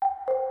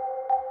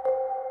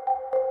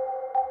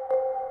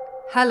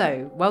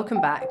Hello, welcome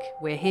back.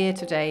 We're here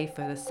today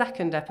for the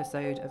second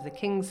episode of the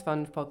King's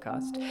Fund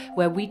podcast,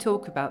 where we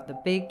talk about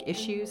the big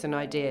issues and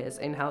ideas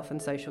in health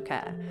and social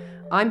care.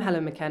 I'm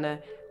Helen McKenna,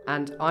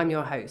 and I'm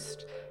your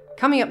host.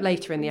 Coming up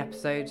later in the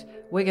episode,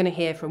 we're going to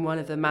hear from one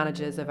of the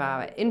managers of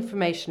our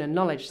Information and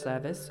Knowledge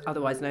Service,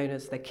 otherwise known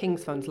as the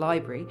King's Fund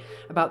Library,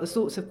 about the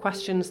sorts of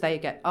questions they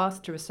get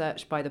asked to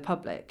research by the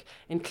public,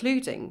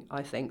 including,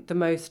 I think, the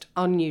most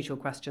unusual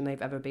question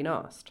they've ever been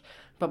asked.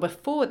 But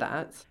before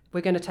that, we're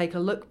going to take a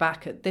look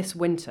back at this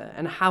winter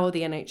and how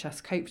the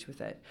NHS coped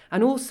with it,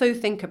 and also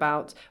think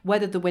about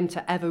whether the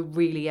winter ever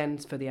really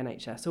ends for the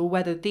NHS, or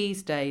whether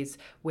these days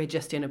we're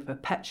just in a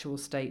perpetual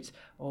state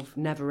of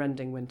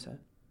never-ending winter.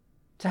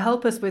 To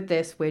help us with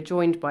this, we're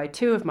joined by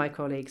two of my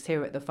colleagues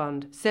here at the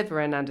Fund, Siva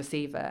and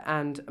Anandaciva,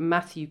 and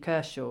Matthew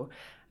Kershaw.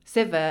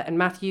 Siva and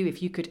Matthew,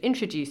 if you could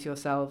introduce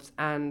yourselves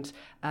and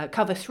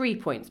cover 3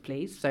 points,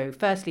 please. So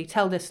firstly,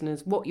 tell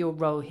listeners what your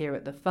role here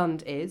at the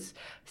Fund is.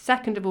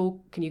 Second of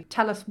all, can you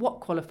tell us what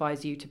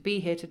qualifies you to be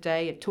here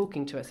today and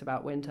talking to us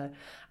about winter?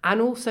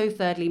 And also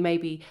thirdly,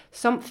 maybe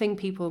something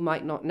people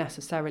might not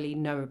necessarily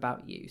know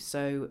about you.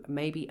 So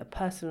maybe a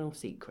personal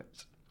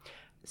secret.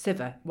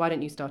 Siva, why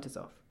don't you start us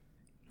off?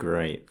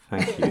 Great,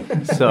 thank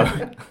you.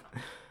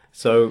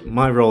 So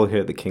my role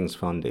here at the King's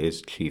Fund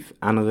is Chief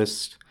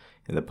Analyst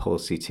in the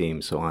policy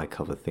team, so I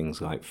cover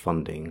things like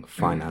funding,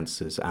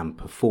 finances and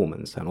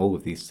performance, and all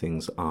of these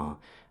things are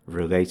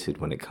related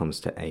when it comes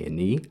to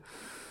A&E.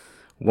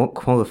 What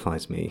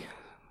qualifies me?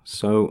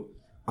 So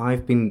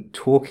I've been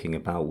talking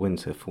about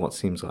winter for what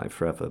seems like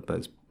forever, but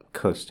it's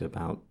close to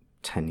about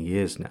 10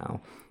 years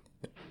now.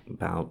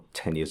 About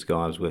 10 years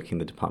ago, I was working in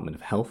the Department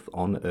of Health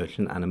on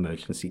urgent and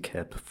emergency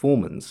care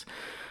performance.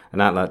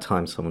 And at that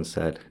time, someone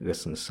said,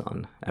 listen,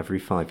 son, every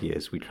 5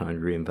 years we try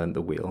and reinvent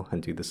the wheel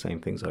and do the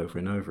same things over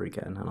and over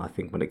again. And I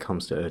think when it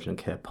comes to urgent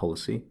care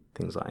policy,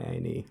 things like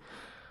A&E,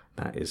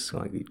 that is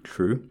slightly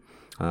true.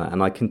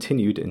 And I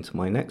continued into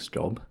my next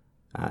job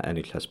at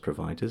NHS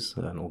Providers,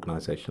 an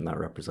organisation that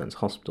represents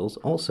hospitals,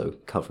 also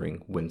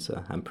covering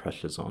winter and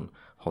pressures on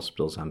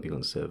hospitals,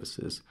 ambulance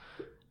services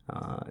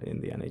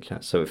in the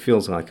NHS. So it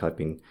feels like I've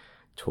been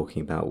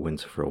talking about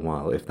winter for a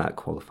while, if that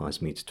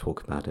qualifies me to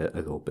talk about it a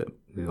little bit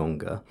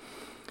longer.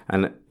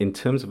 And in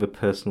terms of a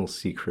personal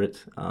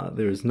secret,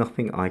 there is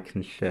nothing I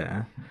can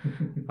share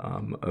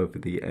over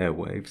the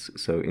airwaves.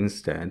 So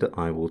instead,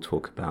 I will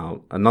talk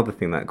about another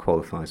thing that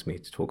qualifies me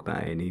to talk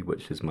about A&E,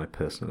 which is my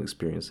personal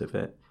experience of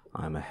it.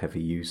 I'm a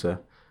heavy user,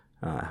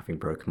 having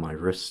broken my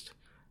wrist,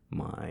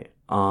 my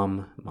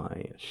arm,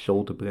 my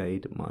shoulder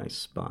blade, my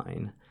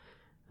spine,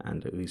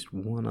 and at least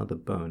one other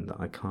bone that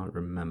I can't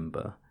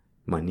remember.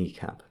 My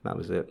kneecap, that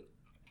was it.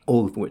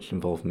 All of which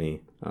involved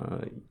me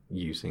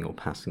using or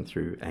passing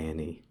through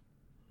A&E.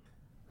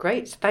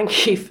 Great,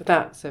 thank you for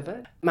that,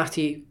 Siva.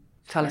 Matthew,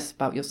 tell us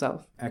about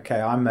yourself. Okay,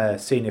 I'm a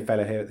senior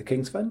fellow here at the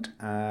King's Fund,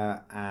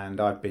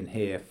 and I've been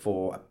here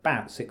for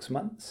about 6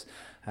 months.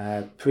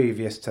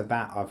 Previous to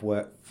that, I've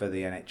worked for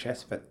the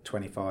NHS for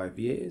 25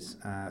 years.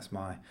 It's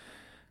my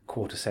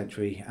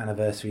quarter-century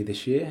anniversary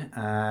this year,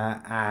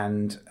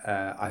 and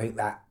I think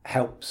that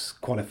helps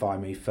qualify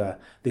me for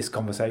this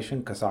conversation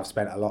because I've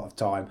spent a lot of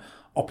time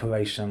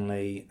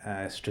operationally,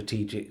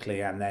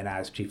 strategically, and then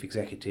as chief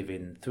executive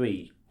in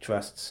 3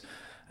 trusts,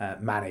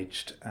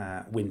 managed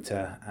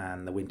winter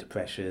and the winter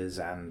pressures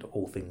and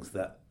all things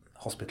that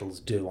hospitals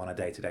do on a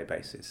day-to-day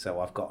basis.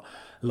 So I've got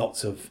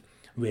lots of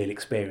real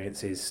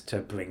experiences to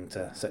bring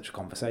to such a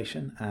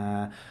conversation.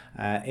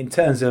 In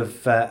terms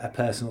of a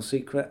personal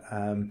secret,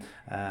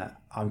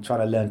 I'm trying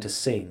to learn to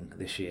sing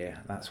this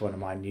year. That's one of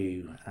my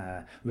new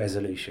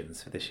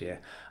resolutions for this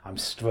year. I'm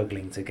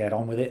struggling to get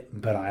on with it,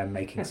 but I am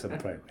making some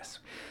progress.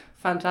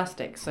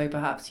 Fantastic. So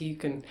perhaps you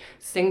can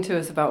sing to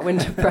us about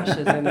winter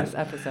pressures in this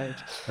episode.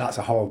 That's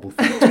a horrible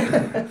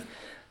thing.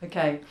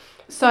 Okay,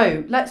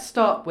 so let's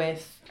start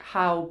with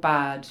how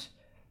bad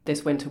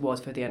this winter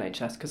was for the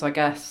NHS, because I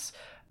guess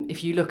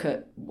if you look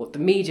at what the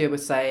media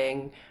was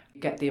saying,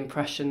 you get the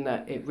impression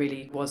that it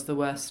really was the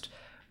worst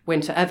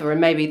winter ever. And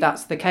maybe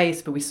that's the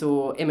case, but we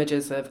saw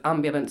images of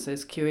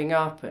ambulances queuing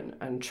up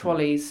and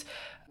trolleys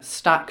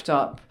stacked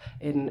up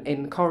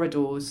in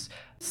corridors.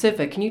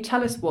 Siva, can you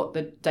tell us what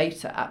the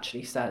data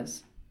actually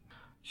says?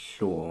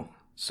 Sure.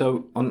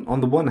 So on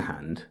the one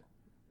hand,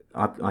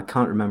 I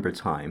can't remember a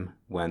time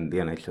when the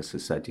NHS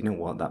has said, you know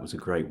what, that was a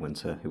great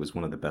winter. It was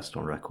one of the best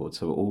on record.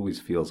 So it always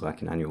feels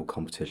like an annual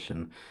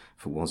competition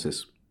for was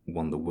this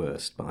one the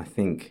worst. But I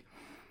think,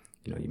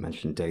 you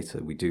mentioned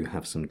data. We do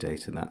have some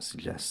data that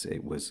suggests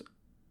it was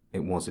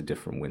a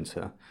different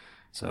winter.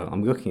 So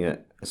I'm looking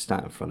at a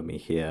stat in front of me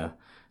here.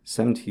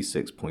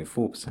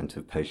 76.4%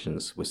 of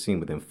patients were seen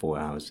within 4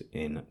 hours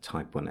in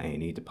type 1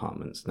 A&E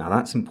departments. Now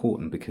that's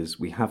important because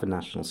we have a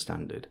national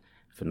standard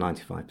for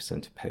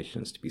 95% of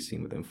patients to be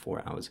seen within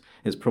 4 hours.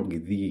 It's probably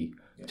the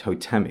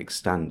totemic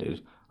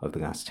standard of the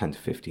last 10 to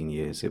 15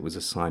 years. It was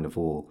a sign of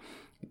all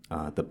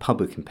the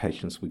public and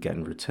patients would get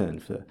in return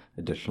for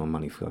additional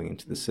money flowing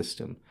into the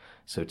system.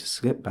 So to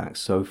slip back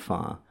so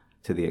far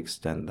to the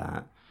extent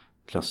that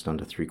just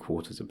under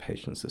 3/4 of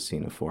patients are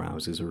seen in 4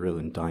 hours is a real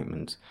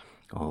indictment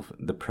of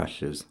the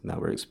pressures that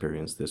were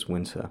experienced this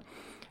winter.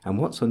 And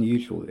what's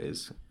unusual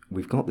is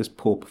we've got this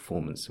poor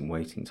performance in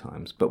waiting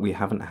times, but we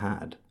haven't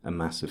had a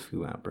massive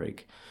flu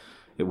outbreak.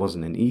 It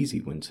wasn't an easy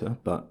winter,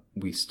 but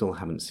we still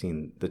haven't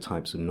seen the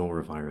types of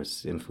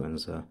norovirus,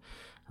 influenza,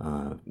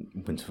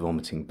 winter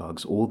vomiting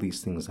bugs, all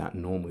these things that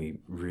normally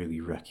really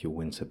wreck your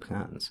winter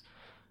plans.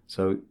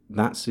 So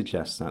that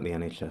suggests that the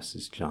NHS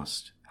is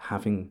just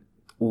having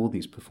all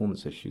these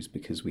performance issues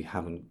because we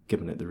haven't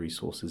given it the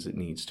resources it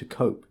needs to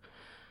cope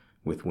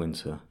with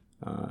winter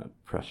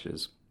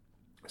pressures.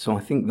 So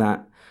I think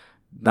that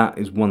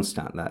is one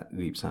stat that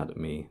leaps out at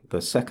me.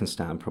 The second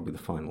stat, and probably the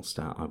final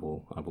stat I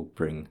will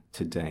bring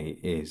today,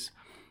 is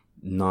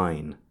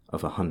 9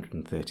 of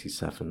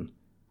 137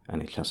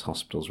 NHS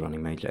hospitals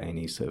running major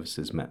A&E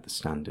services met the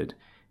standard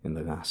in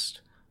the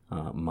last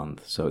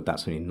month. So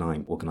that's only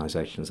 9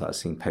 organisations that are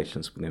seeing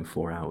patients within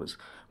 4 hours.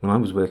 When I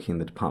was working in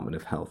the Department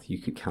of Health, you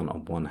could count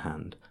on one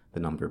hand the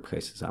number of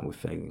places that were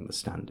failing the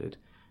standard.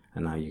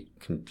 And now you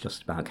can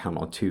just about count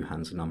on 2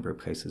 hands the number of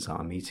places that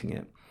are meeting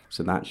it.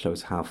 So that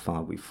shows how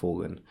far we've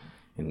fallen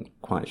in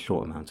quite a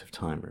short amount of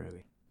time,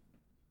 really.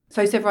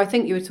 So, Siva, I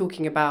think you were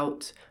talking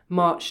about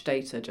March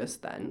data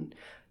just then.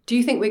 Do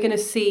you think we're going to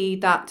see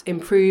that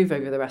improve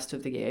over the rest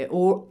of the year?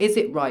 Or is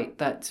it right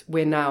that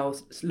we're now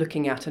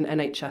looking at an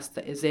NHS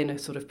that is in a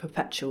sort of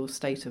perpetual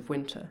state of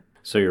winter?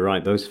 So you're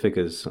right. Those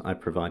figures I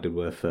provided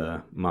were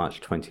for March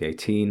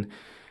 2018.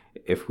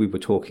 If we were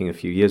talking a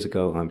few years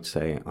ago, I would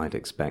say I'd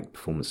expect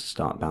performance to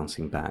start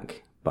bouncing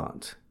back.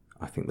 But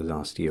I think the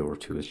last year or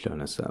two has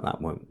shown us that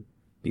that won't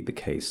be the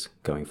case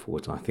going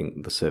forward. I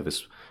think the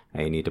service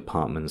A&E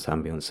departments,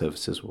 ambulance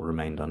services will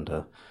remain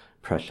under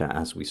pressure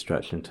as we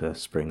stretch into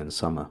spring and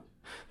summer.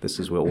 This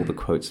is where all the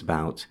quotes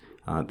about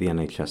the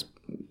NHS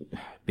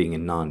being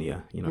in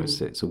Narnia,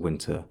 it's a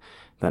winter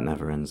that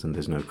never ends and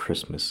there's no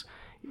Christmas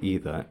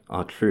either,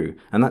 are true.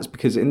 And that's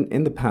because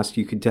in the past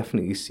you could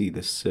definitely see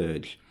this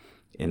surge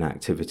in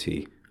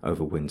activity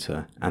over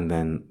winter, and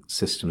then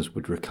systems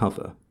would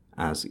recover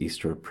as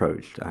Easter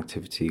approached.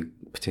 Activity,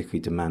 particularly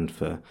demand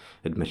for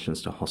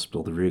admissions to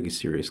hospital, the really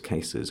serious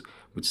cases,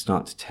 would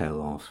start to tail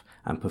off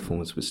and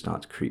performance would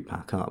start to creep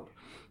back up.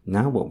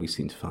 Now what we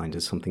seem to find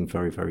is something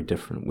very, very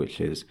different,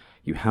 which is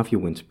you have your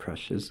winter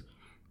pressures,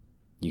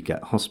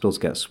 hospitals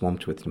get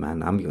swamped with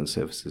demand, ambulance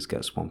services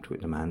get swamped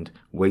with demand,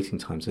 waiting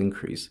times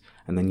increase,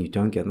 and then you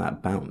don't get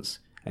that bounce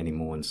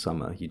anymore in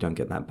summer. You don't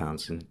get that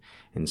bounce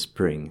in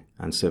spring,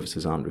 and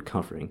services aren't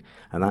recovering.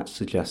 And that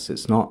suggests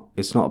it's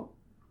not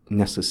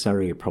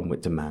necessarily a problem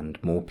with demand,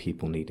 more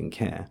people needing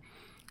care.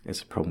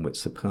 It's a problem with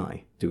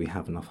supply. Do we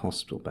have enough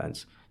hospital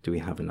beds? Do we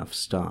have enough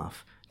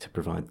staff to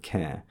provide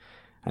care?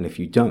 And if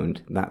you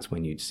don't, that's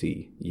when you'd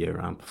see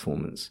year-round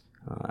performance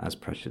as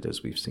pressured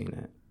as we've seen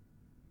it.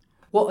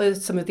 What are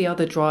some of the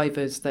other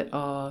drivers that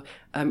are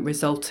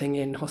resulting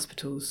in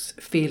hospitals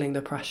feeling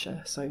the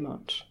pressure so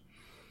much?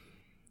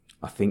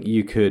 I think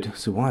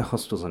so why are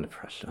hospitals under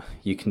pressure?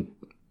 You can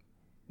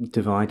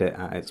divide it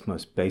at its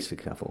most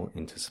basic level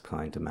into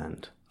supply and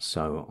demand.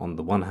 So on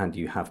the one hand,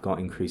 you have got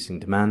increasing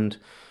demand,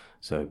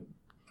 so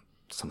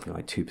something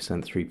like 2%,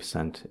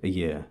 3% a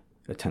year.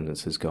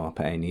 Attendances go up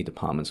at A&E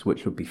departments,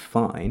 which would be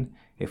fine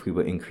if we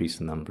were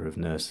increasing the number of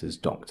nurses,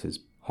 doctors,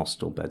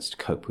 hospital beds to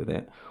cope with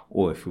it,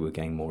 or if we were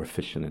getting more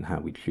efficient in how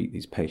we treat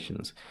these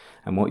patients.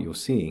 And what you're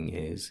seeing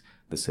is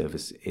the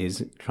service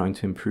is trying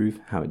to improve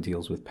how it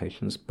deals with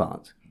patients,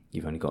 but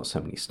you've only got so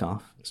many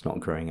staff. It's not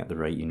growing at the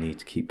rate you need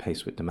to keep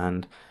pace with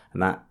demand,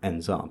 and that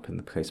ends up in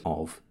the place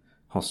of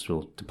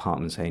hospital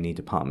departments, A&E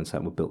departments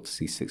that were built to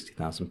see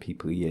 60,000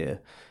 people a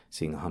year,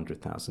 seeing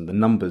 100,000. The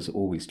numbers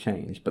always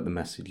change, but the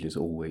message is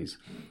always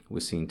we're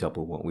seeing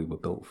double what we were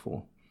built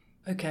for.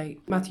 Okay,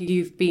 Matthew,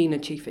 you've been a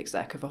chief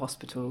exec of a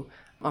hospital,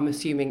 I'm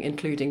assuming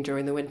including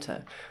during the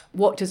winter.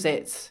 What does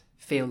it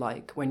feel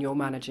like when you're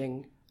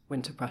managing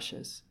winter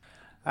pressures?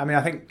 I mean,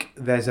 I think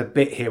there's a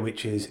bit here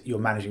which is you're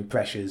managing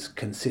pressures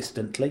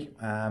consistently,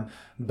 and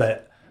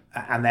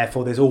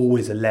therefore there's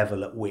always a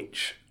level at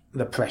which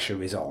the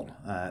pressure is on.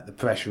 The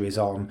pressure is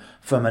on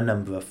from a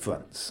number of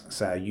fronts.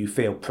 So you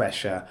feel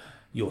pressure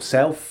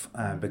yourself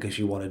because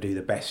you want to do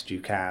the best you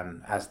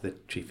can as the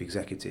chief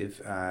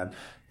executive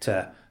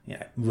to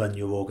run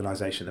your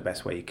organisation the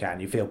best way you can.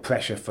 You feel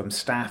pressure from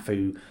staff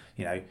who,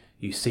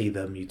 you see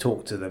them, you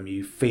talk to them,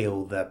 you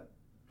feel the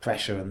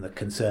pressure and the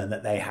concern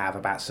that they have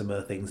about some of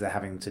the things they're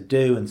having to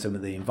do and some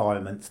of the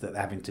environments that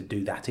they're having to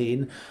do that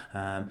in.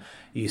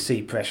 You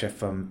see pressure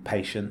from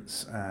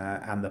patients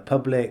and the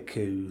public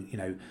who,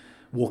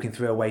 walking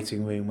through a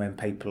waiting room when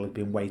people have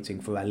been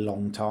waiting for a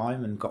long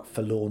time and got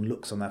forlorn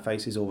looks on their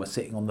faces, or are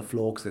sitting on the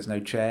floor because there's no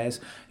chairs.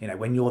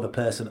 When you're the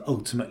person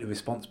ultimately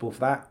responsible for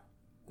that,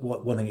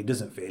 one thing it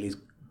doesn't feel is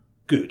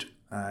good.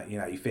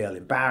 You feel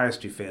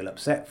embarrassed, you feel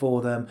upset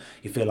for them,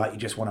 you feel like you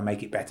just want to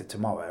make it better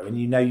tomorrow, and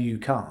you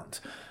can't.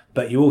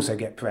 But you also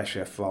get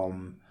pressure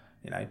from,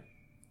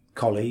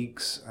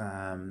 colleagues,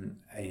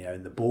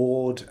 in the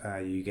board,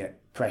 you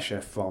get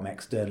pressure from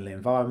external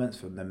environments,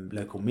 from the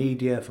local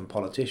media, from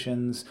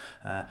politicians,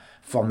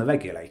 from the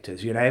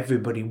regulators.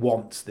 Everybody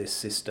wants this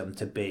system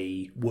to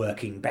be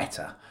working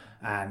better.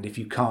 And if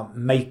you can't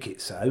make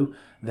it so,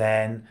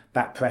 then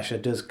that pressure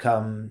does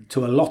come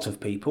to a lot of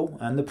people.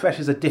 And the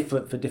pressures are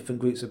different for different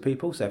groups of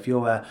people. So if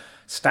you're a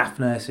staff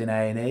nurse in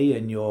A&E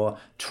and you're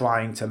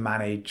trying to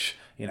manage,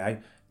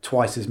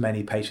 twice as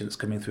many patients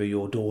coming through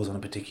your doors on a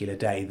particular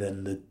day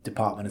than the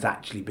department has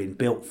actually been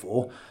built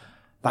for,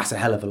 that's a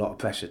hell of a lot of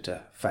pressure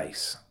to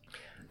face.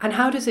 And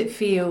how does it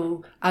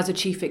feel as a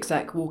chief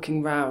exec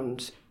walking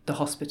round the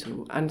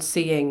hospital and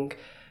seeing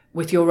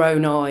with your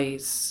own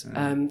eyes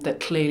that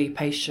clearly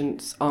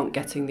patients aren't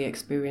getting the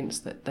experience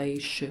that they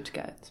should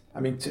get?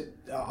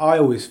 I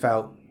always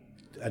felt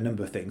a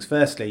number of things.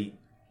 Firstly,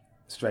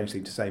 strange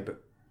thing to say,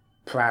 but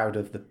proud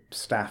of the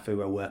staff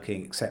who are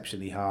working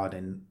exceptionally hard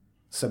in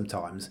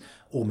sometimes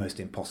almost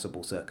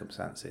impossible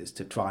circumstances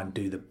to try and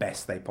do the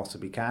best they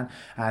possibly can.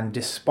 And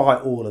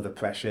despite all of the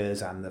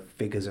pressures and the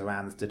figures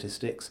around the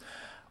statistics,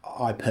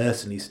 I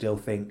personally still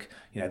think,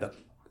 the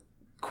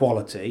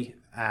quality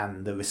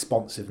and the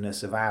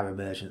responsiveness of our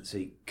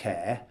emergency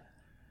care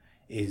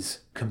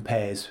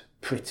compares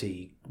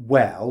pretty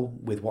well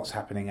with what's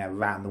happening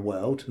around the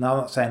world. Now, I'm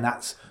not saying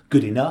that's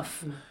good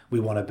enough.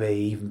 We want to be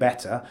even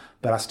better,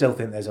 but I still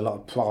think there's a lot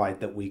of pride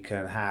that we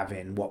can have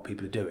in what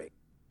people are doing.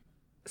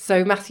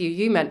 So, Matthew,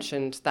 you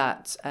mentioned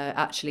that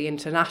actually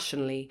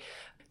internationally,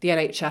 the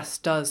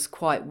NHS does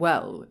quite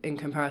well in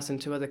comparison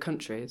to other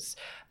countries,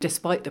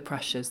 despite the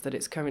pressures that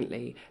it's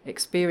currently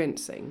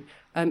experiencing.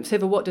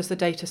 Siva, what does the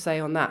data say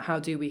on that? How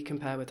do we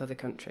compare with other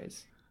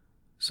countries?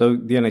 So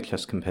the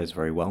NHS compares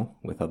very well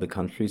with other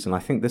countries, and I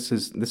think this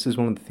is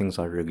one of the things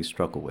I really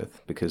struggle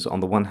with, because on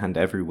the one hand,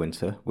 every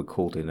winter we're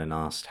called in and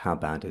asked how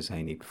bad is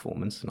A&E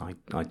performance, and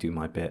I do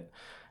my bit,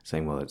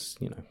 saying, well, it's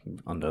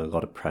under a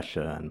lot of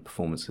pressure and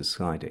performance is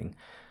sliding.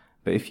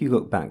 But if you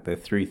look back, there are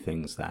three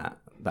things that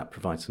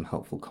provide some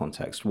helpful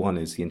context. One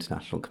is the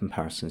international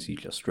comparisons you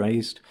just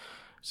raised.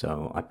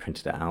 So I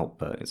printed it out,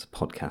 but it's a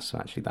podcast, so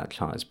actually that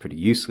chart is pretty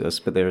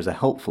useless. But there is a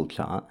helpful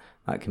chart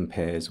that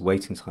compares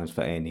waiting times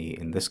for A&E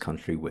in this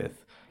country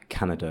with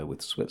Canada,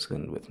 with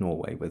Switzerland, with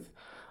Norway, with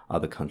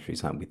other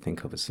countries that we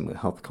think of as similar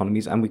health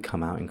economies, and we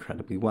come out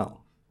incredibly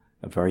well.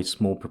 A very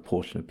small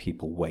proportion of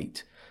people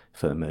wait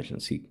for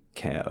emergency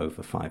care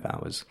over 5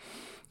 hours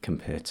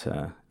compared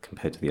to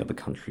the other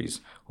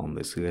countries on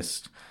this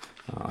list.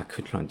 I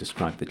could try and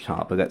describe the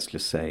chart, but let's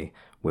just say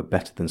we're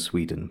better than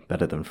Sweden,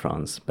 better than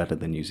France, better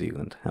than New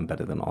Zealand, and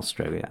better than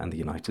Australia and the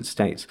United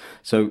States.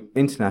 So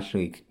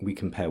internationally, we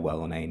compare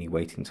well on A&E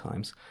waiting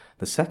times.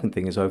 The second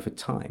thing is over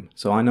time.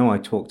 So I know I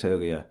talked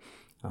earlier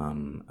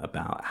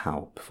about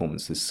how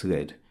performance has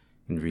slid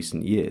in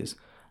recent years,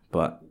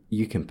 but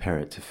you compare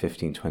it to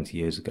 15, 20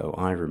 years ago.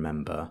 I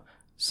remember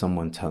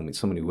someone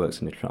who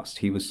works in a trust,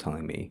 he was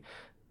telling me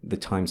the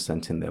time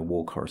sent in their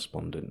war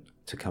correspondent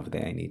to cover the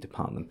A&E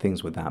department,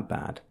 things were that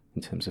bad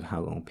in terms of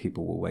how long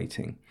people were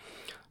waiting.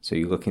 So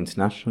you look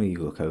internationally, you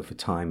look over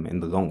time in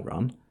the long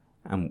run,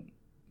 and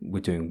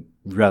we're doing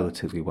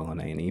relatively well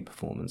on A&E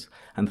performance.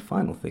 And the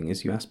final thing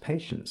is you ask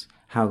patients,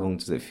 how long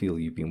does it feel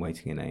you've been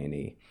waiting in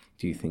A&E?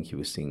 Do you think you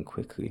were seen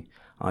quickly?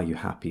 Are you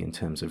happy in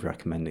terms of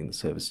recommending the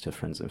service to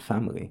friends and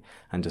family?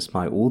 And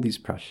despite all these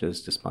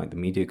pressures, despite the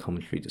media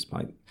commentary,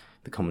 despite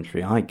the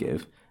commentary I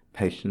give,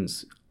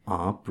 patients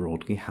are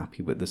broadly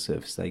happy with the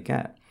service they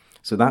get.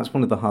 So that's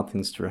one of the hard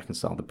things to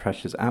reconcile. The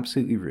pressure's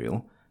absolutely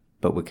real,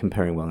 but we're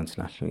comparing well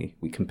internationally.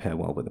 We compare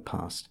well with the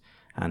past,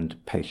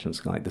 and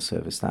patients like the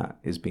service that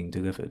is being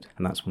delivered.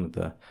 And that's one of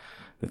the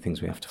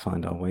things we have to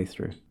find our way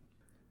through.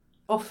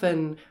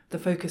 Often the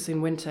focus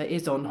in winter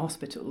is on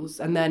hospitals,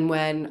 and then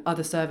when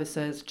other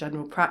services,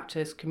 general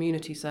practice,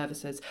 community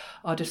services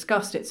are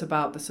discussed, it's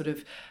about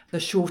the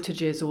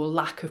shortages or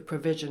lack of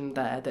provision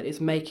there that is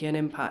making an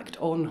impact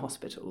on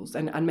hospitals.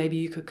 And maybe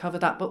you could cover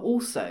that, but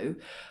also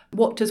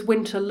what does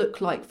winter look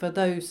like for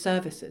those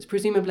services?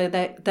 Presumably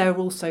they're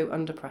also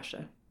under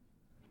pressure.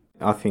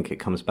 I think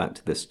it comes back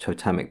to this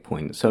totemic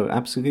point. So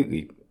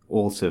absolutely,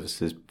 all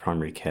services,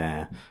 primary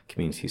care,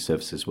 community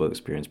services will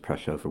experience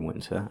pressure over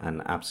winter,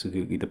 and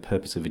absolutely the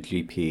purpose of a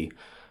GP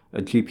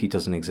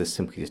doesn't exist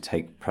simply to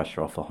take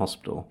pressure off a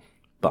hospital,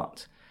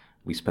 but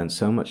we spend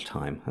so much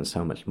time and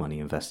so much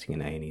money investing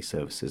in A&E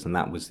services, and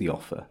that was the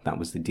offer, that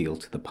was the deal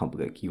to the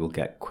public. You will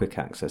get quick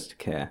access to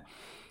care.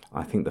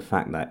 I think the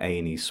fact that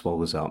A&E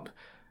swallows up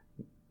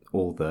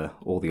all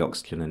the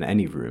oxygen in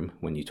any room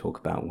when you talk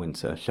about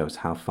winter shows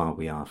how far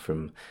we are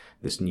from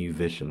this new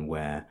vision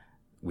where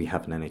we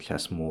have an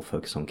NHS more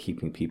focused on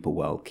keeping people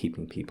well,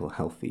 keeping people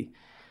healthy,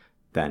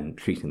 than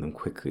treating them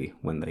quickly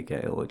when they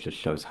get ill. It just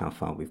shows how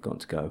far we've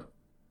got to go.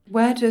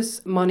 Where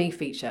does money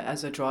feature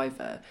as a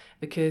driver?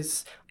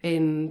 Because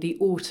in the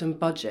autumn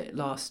budget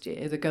last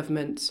year, the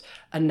government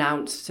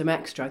announced some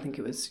extra, I think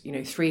it was,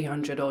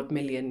 300 odd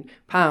million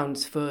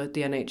pounds for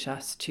the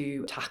NHS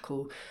to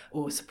tackle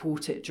or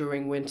support it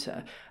during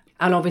winter.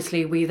 And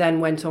obviously we then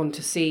went on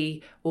to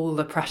see all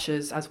the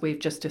pressures as we've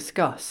just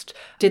discussed.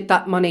 Did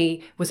that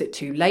money, was it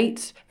too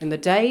late in the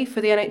day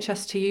for the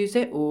NHS to use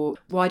it, or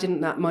why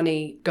didn't that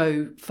money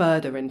go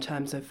further in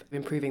terms of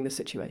improving the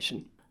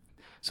situation?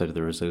 So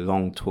there is a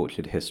long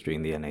tortured history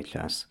in the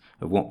NHS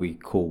of what we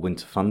call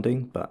winter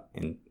funding, but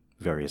in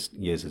various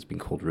years has been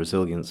called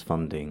resilience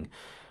funding,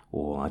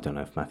 or I don't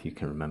know if Matthew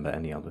can remember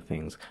any other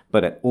things,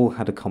 but it all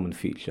had a common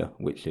feature,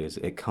 which is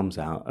it comes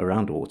out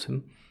around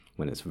autumn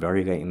when it's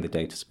very late in the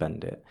day to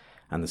spend it,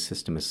 and the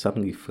system is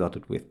suddenly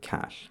flooded with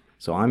cash.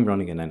 So I'm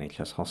running an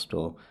NHS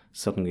hospital,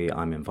 suddenly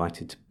I'm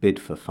invited to bid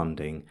for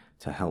funding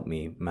to help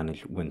me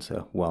manage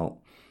winter.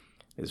 Well,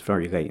 it's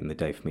very late in the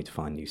day for me to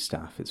find new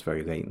staff. It's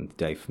very late in the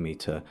day for me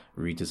to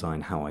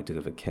redesign how I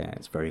deliver care.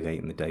 It's very late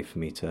in the day for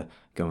me to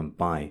go and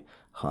buy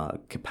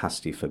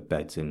capacity for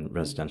beds in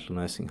residential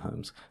nursing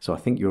homes. So I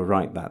think you're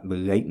right that the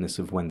lateness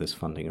of when this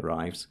funding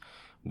arrives,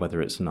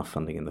 whether it's enough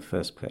funding in the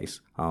first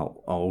place, are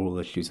all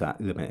issues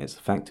that limit its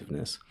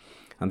effectiveness.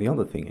 And the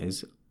other thing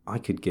is, I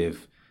could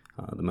give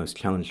the most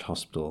challenged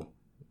hospital,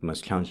 the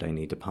most challenged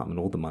A&E department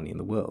all the money in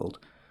the world.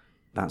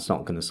 That's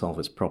not going to solve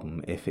its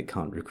problem if it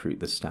can't recruit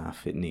the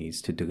staff it needs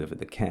to deliver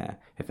the care,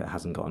 if it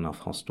hasn't got enough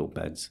hospital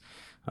beds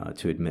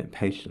to admit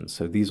patients.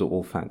 So these are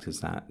all factors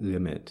that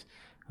limit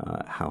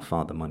how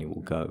far the money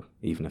will go,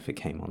 even if it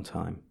came on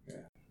time. Yeah.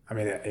 I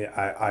mean,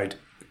 I'd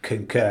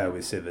concur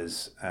with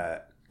Siva's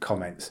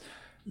comments.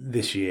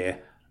 This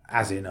year,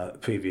 as in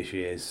previous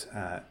years,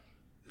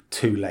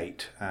 too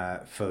late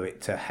for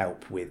it to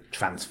help with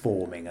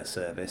transforming a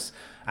service,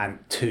 and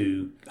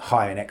too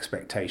high an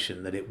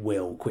expectation that it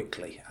will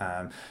quickly.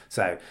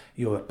 So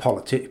you're a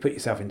put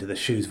yourself into the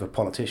shoes of a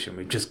politician.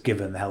 We've just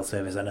given the health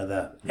service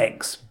another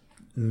X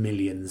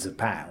millions of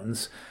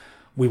pounds.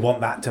 We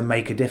want that to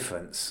make a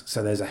difference.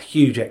 So there's a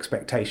huge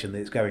expectation that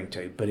it's going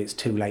to, but it's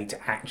too late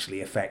to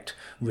actually affect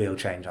real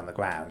change on the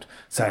ground.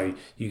 So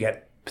you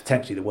get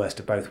potentially the worst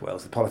of both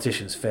worlds. The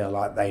politicians feel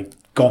like they've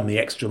gone the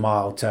extra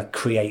mile to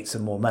create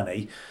some more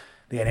money.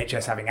 The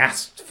NHS, having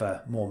asked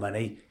for more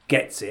money,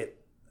 gets it.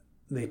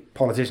 The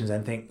politicians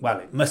then think, well,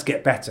 it must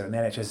get better. And the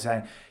NHS is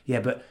saying, yeah,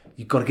 but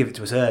you've got to give it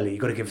to us early. You've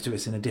got to give it to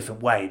us in a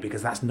different way,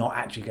 because that's not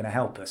actually going to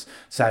help us.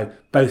 So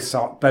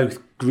both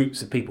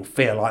groups of people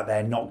feel like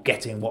they're not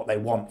getting what they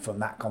want from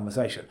that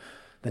conversation.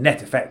 The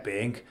net effect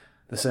being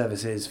the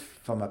services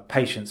from a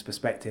patient's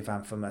perspective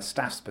and from a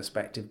staff's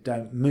perspective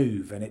don't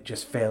move, and it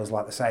just feels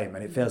like the same,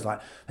 and it feels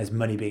like there's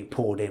money being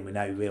poured in with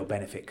no real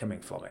benefit coming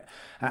from it.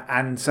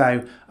 And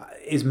so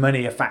is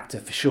money a factor?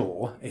 For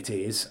sure it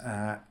is.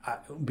 It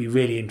would be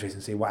really interesting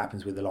to see what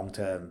happens with the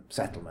long-term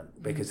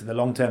settlement, because the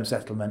long-term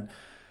settlement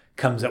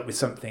comes up with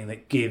something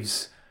that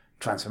gives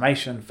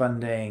transformation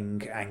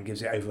funding and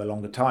gives it over a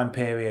longer time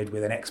period,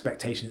 with an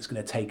expectation it's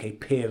going to take a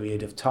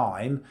period of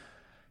time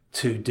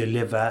to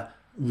deliver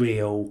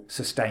real,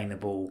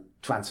 sustainable,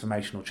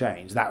 transformational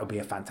change. That would be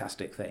a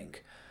fantastic thing.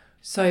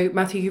 So,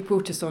 Matthew, you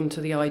brought us on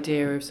to the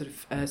idea of sort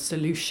of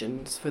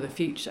solutions for the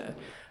future.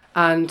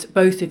 And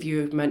both of you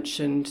have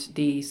mentioned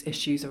these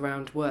issues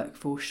around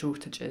workforce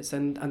shortages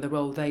and the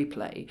role they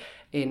play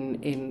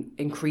in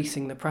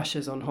increasing the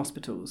pressures on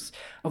hospitals.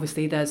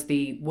 Obviously, there's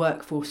the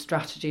workforce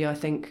strategy, I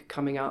think,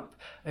 coming up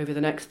over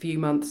the next few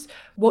months.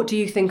 What do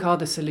you think are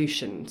the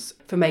solutions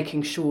for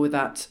making sure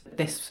that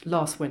this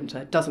last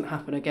winter doesn't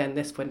happen again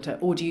this winter?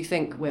 Or do you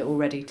think we're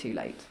already too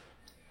late?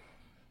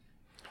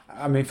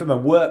 I mean, from a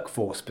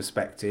workforce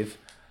perspective,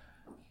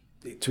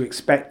 to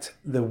expect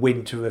the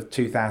winter of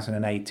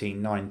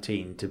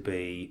 2018-19 to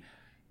be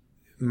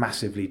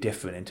massively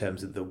different in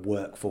terms of the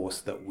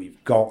workforce that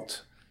we've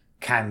got,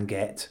 can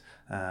get,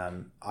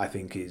 I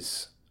think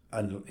is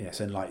it's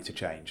unlikely to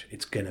change.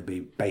 It's going to be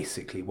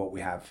basically what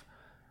we have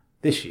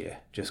this year,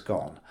 just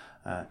gone.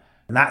 And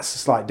that's a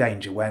slight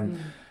danger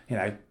when,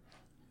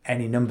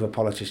 any number of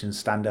politicians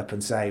stand up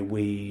and say,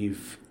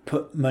 we've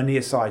put money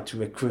aside to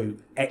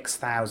recruit X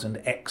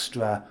thousand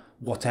extra,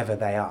 whatever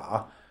they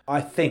are. I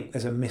think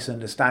there's a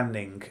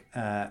misunderstanding,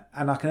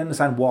 and I can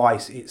understand why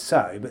it's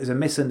so, but there's a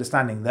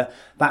misunderstanding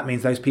that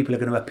means those people are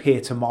going to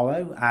appear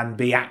tomorrow and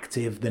be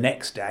active the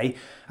next day,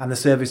 and the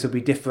service will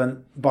be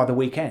different by the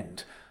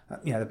weekend.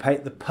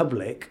 The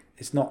public,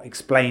 it's not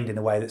explained in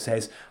a way that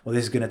says, well,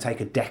 this is going to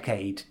take a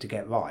decade to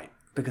get right,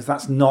 because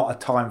that's not a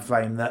time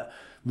frame that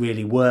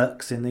really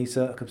works in these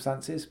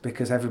circumstances,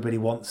 because everybody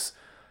wants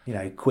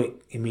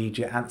quick,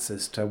 immediate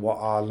answers to what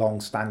are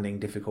long-standing,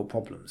 difficult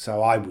problems.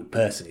 So I would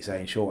personally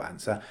say, in short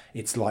answer,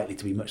 it's likely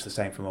to be much the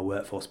same from a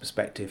workforce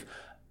perspective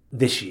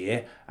this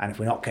year, and if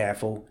we're not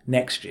careful,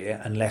 next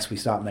year, unless we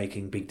start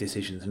making big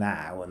decisions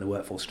now, and the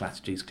workforce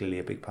strategy is clearly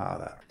a big part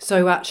of that.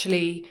 So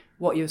actually,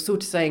 what you're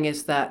sort of saying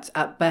is that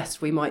at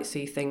best we might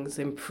see things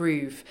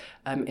improve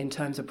in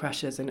terms of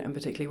pressures, and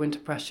particularly winter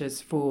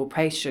pressures for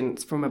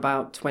patients from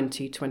about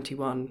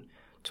 2021.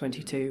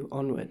 22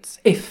 onwards,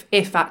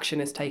 if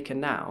action is taken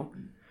now.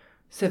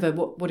 Siva,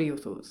 what are your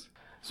thoughts?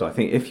 So I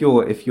think if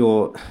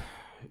you're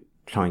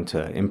trying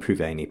to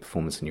improve A&E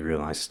performance and you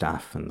realise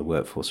staff and the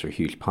workforce are a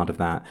huge part of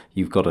that,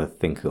 you've got to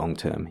think long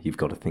term. You've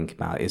got to think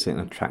about, is it an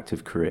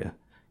attractive career?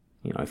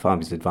 You know, if I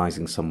was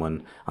advising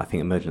someone, I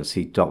think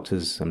emergency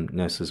doctors and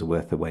nurses are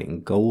worth their weight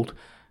in gold,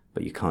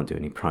 but you can't do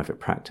any private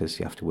practice.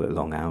 You have to work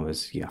long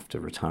hours. You have to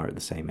retire at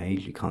the same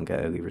age. You can't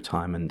get early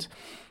retirement,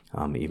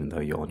 even though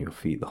you're on your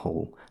feet the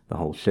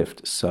whole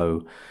shift.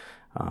 So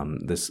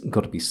there's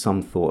got to be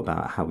some thought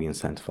about how we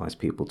incentivize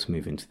people to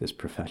move into this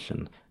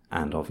profession.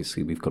 And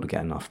obviously, we've got to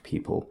get enough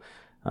people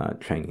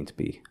training to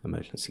be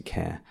emergency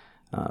care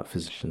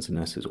physicians and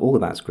nurses. All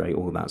of that's great.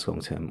 All of that's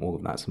long term. All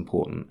of that's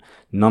important.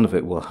 None of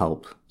it will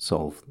help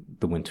solve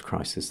the winter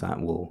crisis that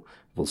we'll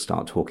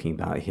start talking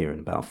about here in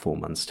about 4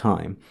 months'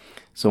 time.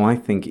 So I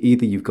think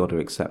either you've got to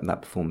accept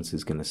that performance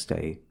is going to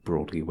stay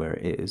broadly where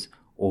it is,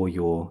 or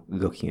you're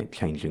looking at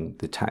changing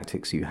the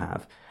tactics you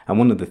have. And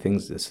one of the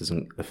things, this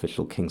isn't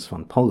official King's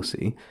Fund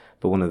policy,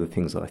 but one of the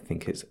things that I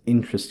think is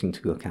interesting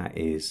to look at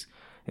is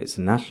it's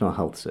a National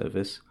Health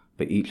Service,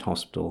 but each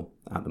hospital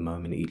at the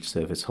moment, each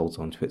service holds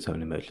on to its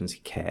own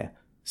emergency care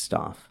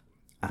staff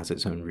as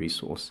its own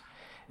resource.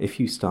 If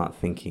you start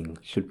thinking,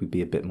 should we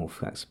be a bit more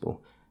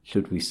flexible?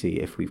 Should we see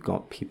if we've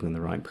got people in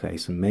the right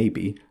place and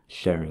maybe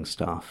sharing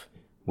staff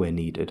where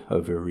needed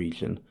over a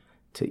region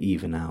to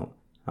even out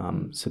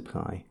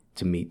supply,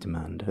 to meet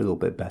demand a little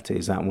bit better?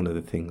 Is that one of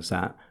the things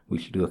that we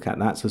should look at?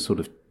 That's a sort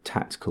of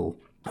tactical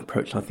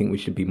approach I think we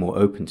should be more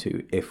open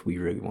to if we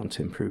really want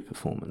to improve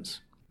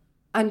performance.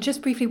 And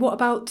just briefly, what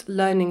about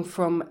learning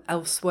from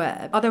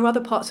elsewhere? Are there other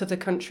parts of the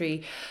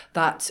country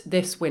that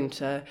this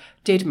winter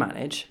did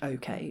manage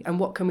okay? And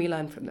what can we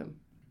learn from them?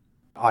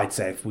 I'd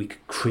say if we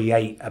could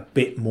create a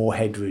bit more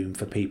headroom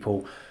for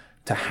people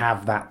to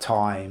have that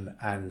time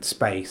and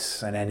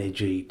space and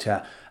energy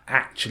to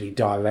actually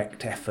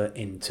direct effort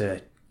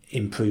into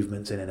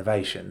improvements and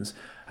innovations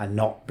and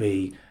not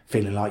be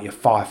feeling like you're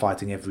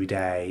firefighting every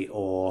day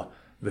or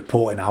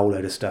reporting a whole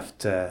load of stuff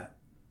to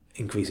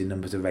increasing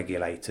numbers of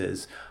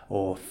regulators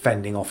or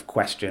fending off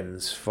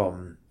questions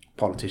from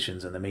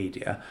politicians and the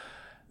media,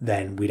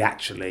 then we'd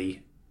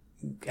actually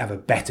have a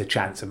better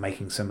chance of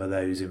making some of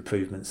those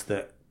improvements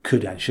that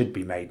could and should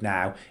be made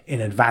now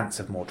in advance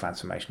of more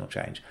transformational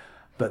change.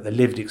 But the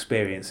lived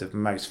experience of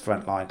most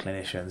frontline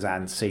clinicians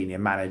and senior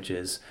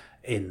managers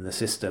in the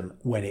system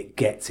when it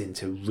gets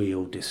into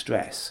real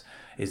distress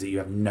is that you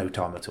have no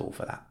time at all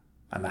for that.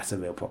 And that's a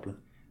real problem.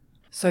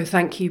 So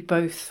thank you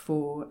both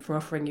for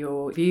offering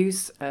your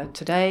views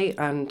today,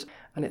 and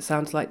it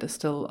sounds like there's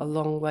still a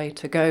long way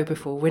to go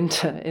before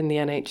winter in the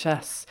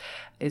NHS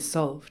is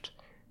solved.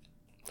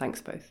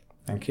 Thanks both.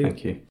 Thank you.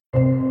 Thank you.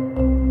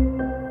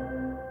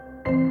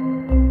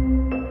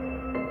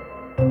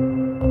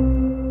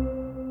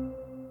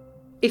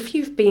 If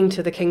you've been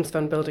to the King's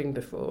Fund building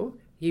before,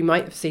 you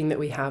might have seen that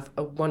we have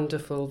a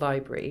wonderful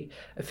library,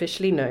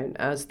 officially known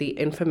as the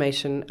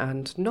Information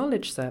and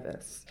Knowledge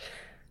Service.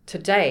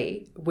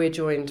 Today, we're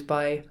joined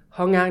by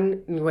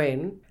Hong-Anh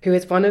Nguyen, who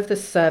is one of the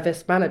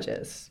service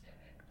managers.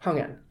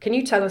 Hong-Anh, can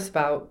you tell us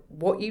about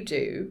what you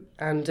do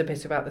and a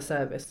bit about the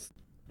service?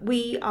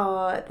 We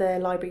are the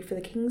library for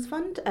the King's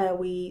Fund.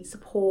 We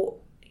support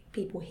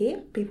people here,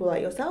 people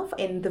like yourself,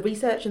 in the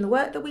research and the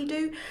work that we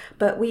do,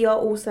 but we are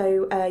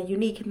also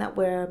unique in that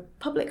we're a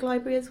public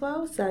library as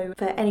well. So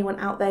for anyone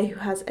out there who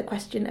has a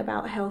question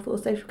about health or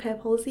social care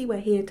policy, we're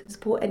here to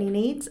support any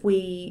needs.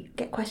 We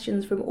get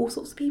questions from all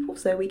sorts of people.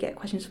 So we get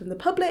questions from the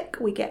public,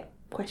 we get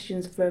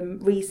questions from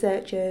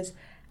researchers,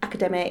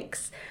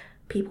 academics,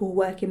 people who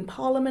work in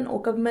Parliament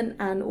or government,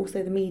 and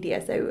also the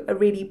media. So a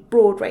really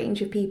broad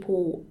range of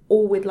people,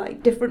 all with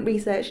like different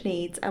research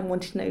needs and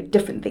wanting to know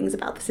different things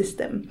about the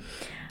system.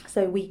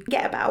 So we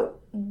get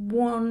about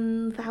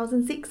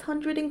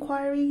 1,600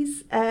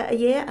 inquiries a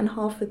year, and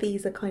half of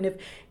these are kind of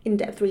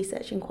in-depth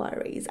research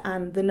inquiries,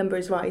 and the number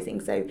is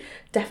rising. So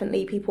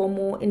definitely people are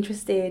more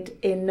interested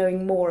in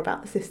knowing more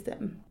about the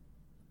system.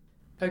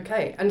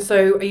 Okay, and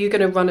so are you going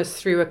to run us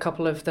through a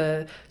couple of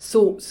the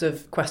sorts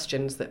of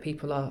questions that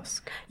people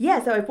ask? Yeah,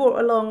 so I brought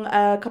along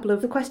a couple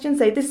of the questions.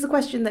 So this is a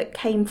question that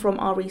came from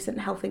our recent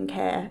Health and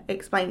Care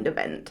Explained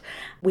event.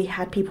 We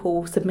had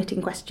people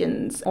submitting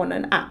questions on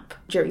an app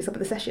during some of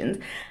the sessions,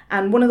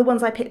 and one of the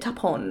ones I picked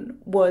up on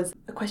was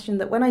a question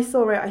that when I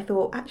saw it, I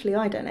thought, actually,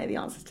 I don't know the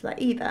answers to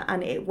that either.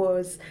 And it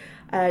was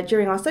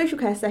during our social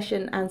care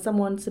session, and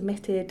someone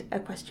submitted a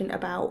question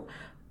about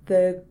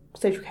the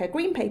social care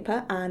green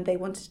paper, and they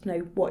wanted to know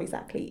what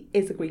exactly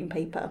is a green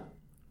paper.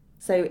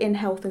 So in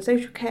health and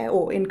social care,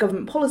 or in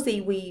government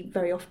policy, we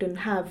very often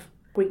have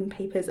green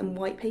papers and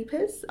white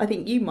papers. I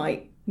think you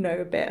might know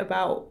a bit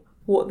about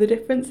what the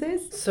difference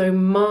is. So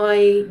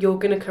you're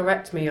going to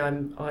correct me,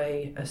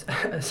 I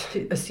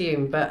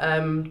assume,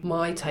 but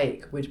my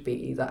take would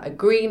be that a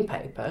green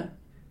paper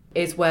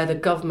is where the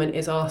government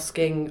is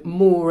asking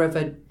more of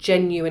a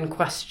genuine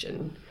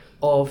question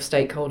of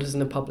stakeholders in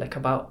the public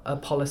about a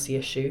policy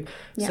issue.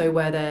 Yeah. So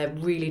where they're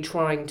really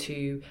trying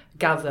to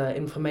gather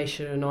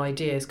information and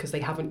ideas because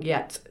they haven't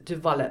yet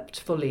developed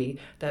fully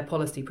their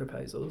policy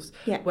proposals.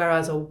 Yeah.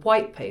 Whereas a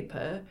white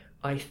paper,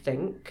 I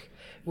think,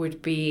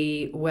 would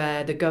be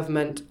where the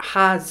government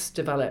has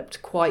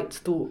developed quite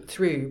thought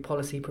through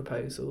policy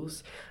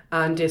proposals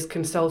and is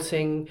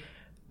consulting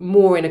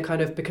more in a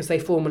kind of because they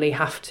formally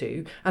have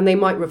to, and they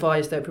might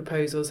revise their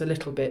proposals a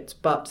little bit,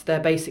 but they're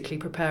basically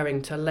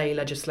preparing to lay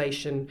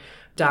legislation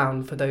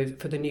down for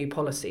the new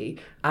policy,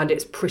 and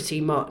it's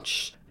pretty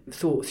much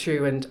thought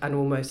through and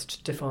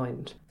almost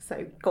defined.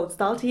 So, gold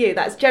star to you.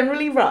 That's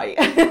generally right.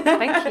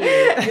 Thank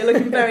you. You're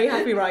looking very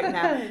happy right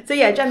now. So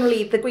yeah,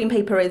 generally the green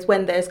paper is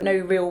when there's no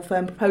real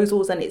firm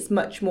proposals and it's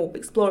much more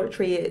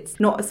exploratory. It's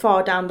not as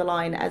far down the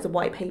line as a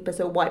white paper.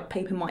 So a white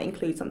paper might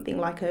include something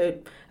like a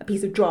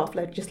piece of draft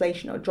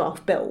legislation or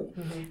draft bill.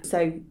 Mm-hmm.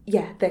 So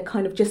yeah, they're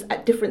kind of just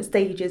at different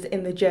stages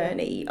in the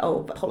journey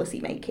of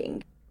policy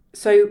making.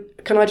 So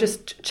can I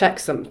just check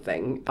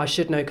something? I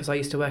should know because I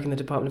used to work in the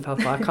Department of Health,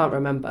 but I can't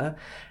remember.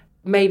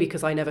 Maybe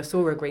because I never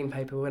saw a green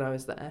paper when I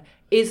was there.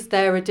 Is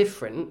there a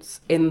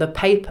difference in the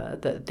paper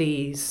that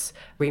these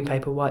green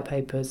paper, white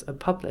papers are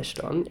published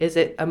on? Is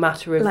it a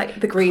matter of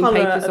like the green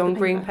papers on paper.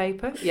 Green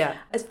paper? Yeah.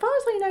 As far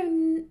as I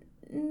know,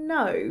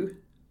 no.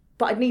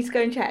 But I'd need to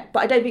go and check.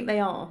 But I don't think they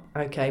are.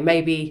 Okay,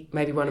 maybe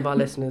one of our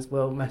listeners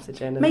will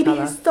message in and maybe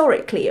tell us.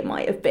 Historically it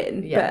might have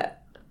been, yeah.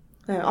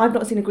 But no, I've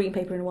not seen a green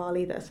paper in a while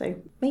either, so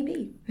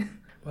maybe.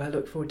 Well, I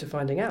look forward to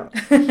finding out.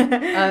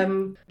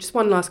 Just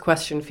one last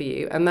question for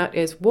you, and that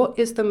is, what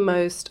is the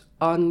most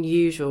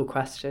unusual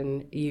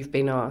question you've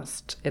been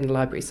asked in the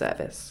library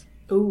service?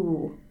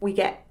 Ooh, we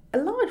get a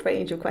large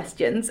range of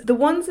questions. The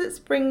ones that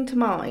spring to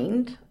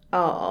mind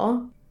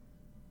are,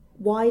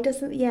 why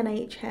doesn't the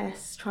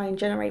NHS try and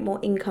generate more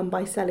income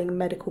by selling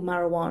medical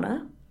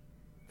marijuana?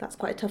 That's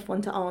quite a tough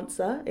one to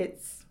answer.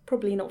 It's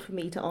probably not for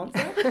me to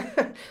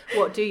answer.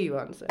 What do you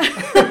answer?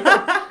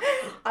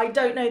 I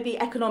don't know the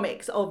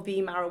economics of the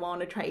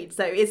marijuana trade,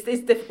 so it's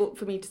difficult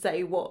for me to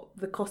say what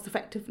the cost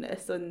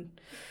effectiveness and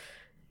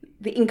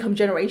the income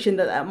generation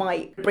that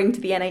might bring to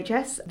the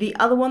NHS. The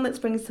other one that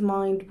springs to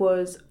mind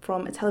was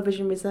from a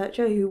television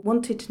researcher who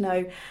wanted to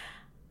know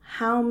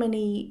how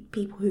many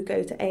people who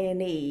go to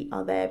A&E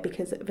are there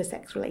because of a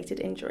sex-related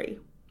injury.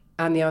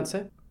 And the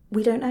answer?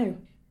 We don't know.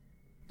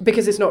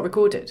 Because it's not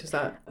recorded, is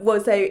that?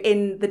 Well, so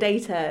in the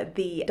data,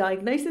 the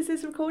diagnosis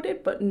is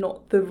recorded, but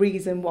not the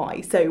reason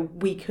why. So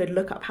we could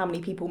look up how many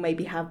people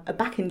maybe have a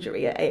back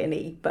injury at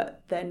A&E,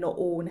 but they're not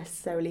all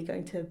necessarily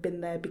going to have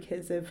been there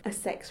because of a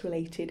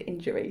sex-related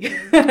injury.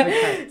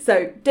 Okay.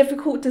 So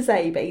difficult to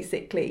say,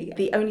 basically.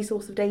 The only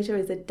source of data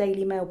is a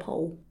Daily Mail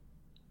poll.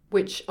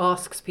 Which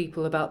asks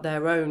people about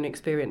their own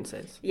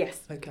experiences? Yes.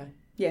 Okay.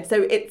 Yeah,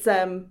 so it's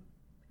a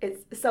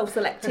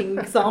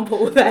self-selecting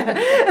sample there.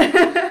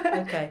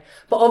 Okay.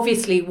 But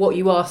obviously what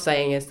you are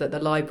saying is that the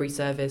library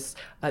service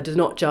does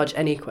not judge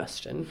any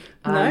question,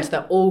 and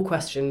that all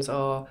questions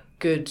are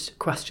good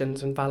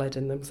questions and valid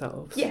in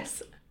themselves.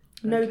 Yes.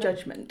 No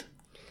judgment.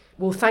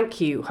 Well, thank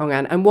you,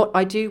 Hong-Anh. And what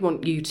I do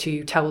want you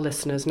to tell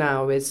listeners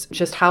now is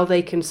just how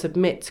they can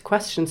submit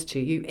questions to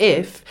you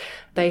if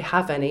they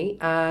have any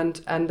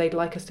and they'd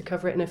like us to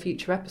cover it in a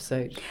future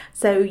episode.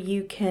 So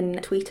you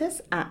can tweet us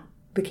at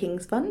The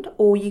King's Fund,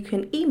 or you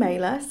can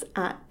email us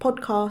at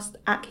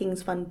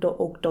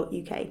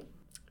podcast@kingsfund.org.uk.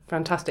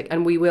 Fantastic.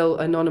 And we will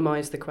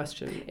anonymise the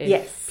question if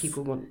yes.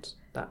 people want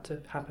that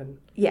to happen.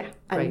 Yeah,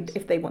 and Great.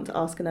 if they want to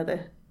ask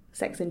another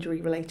sex injury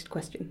related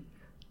question.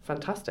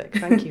 Fantastic.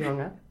 Thank you,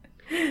 Hong-Anh.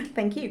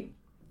 Thank you.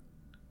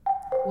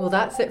 Well,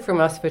 that's it from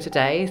us for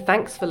today.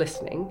 Thanks for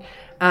listening.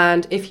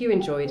 And if you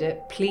enjoyed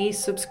it, please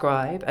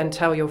subscribe and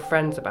tell your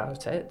friends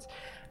about it.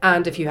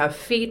 And if you have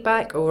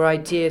feedback or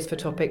ideas for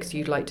topics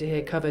you'd like to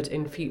hear covered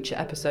in future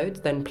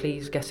episodes, then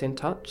please get in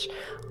touch,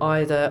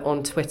 either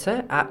on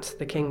Twitter at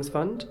The King's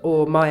Fund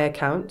or my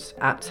account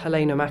at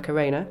Helena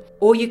Macarena.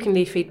 Or you can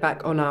leave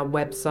feedback on our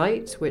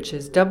website, which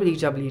is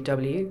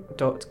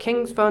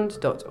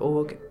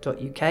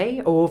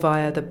www.kingsfund.org.uk, or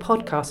via the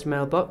podcast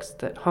mailbox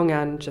that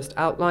Hong-Anh just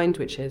outlined,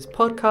 which is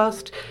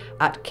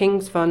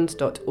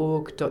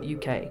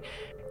podcast@kingsfund.org.uk.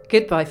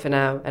 Goodbye for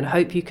now, and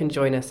hope you can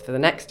join us for the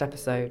next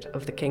episode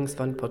of the King's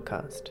Fund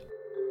podcast.